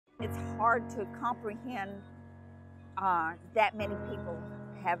It's hard to comprehend that many people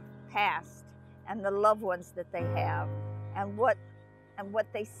have passed, and the loved ones that they have, and what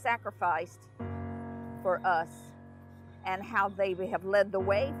they sacrificed for us, and how they have led the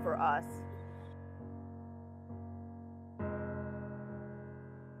way for us.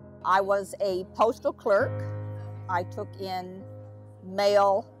 I was a postal clerk. I took in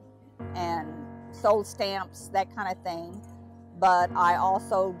mail and sold stamps, that kind of thing. But I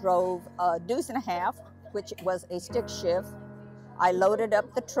also drove a deuce and a half, which was a stick shift. I loaded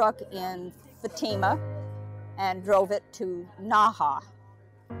up the truck in Fatima and drove it to Naha.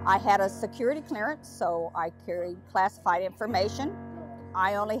 I had a security clearance, so I carried classified information.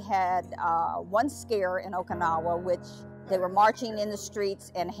 I only had one scare in Okinawa, which they were marching in the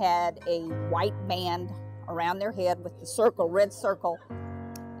streets and had a white band around their head with the circle, red circle,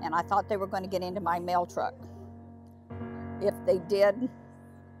 and I thought they were going to get into my mail truck. If they did,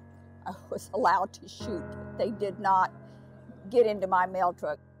 I was allowed to shoot. They did not get into my mail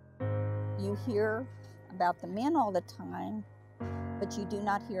truck. You hear about the men all the time, but you do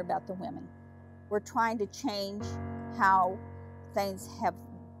not hear about the women. We're trying to change how things have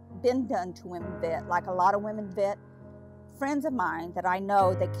been done to women vet. Like a lot of women vet, friends of mine that I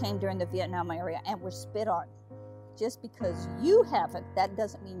know that came during the Vietnam era and were spit on. Just because you haven't, that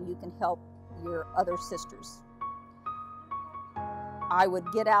doesn't mean you can help your other sisters. I would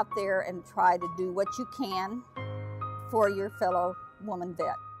get out there and try to do what you can for your fellow woman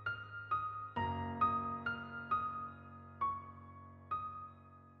vet.